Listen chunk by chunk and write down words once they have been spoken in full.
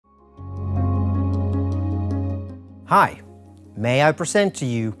Hi, may I present to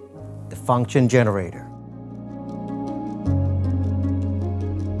you the function generator.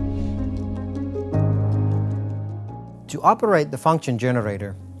 To operate the function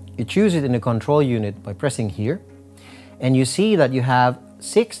generator, you choose it in the control unit by pressing here, and you see that you have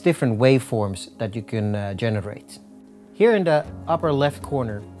 6 different waveforms that you can generate. Here in the upper left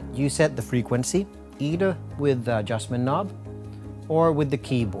corner, you set the frequency either with the adjustment knob or with the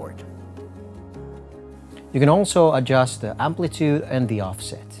keyboard. You can also adjust the amplitude and the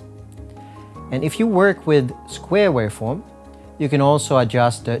offset. And if you work with square waveform, you can also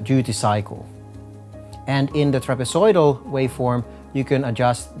adjust the duty cycle. And in the trapezoidal waveform, you can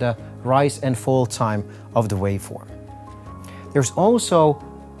adjust the rise and fall time of the waveform. There's also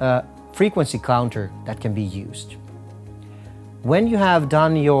a frequency counter that can be used. When you have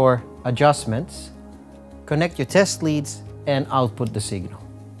done your adjustments, connect your test leads and output the signal.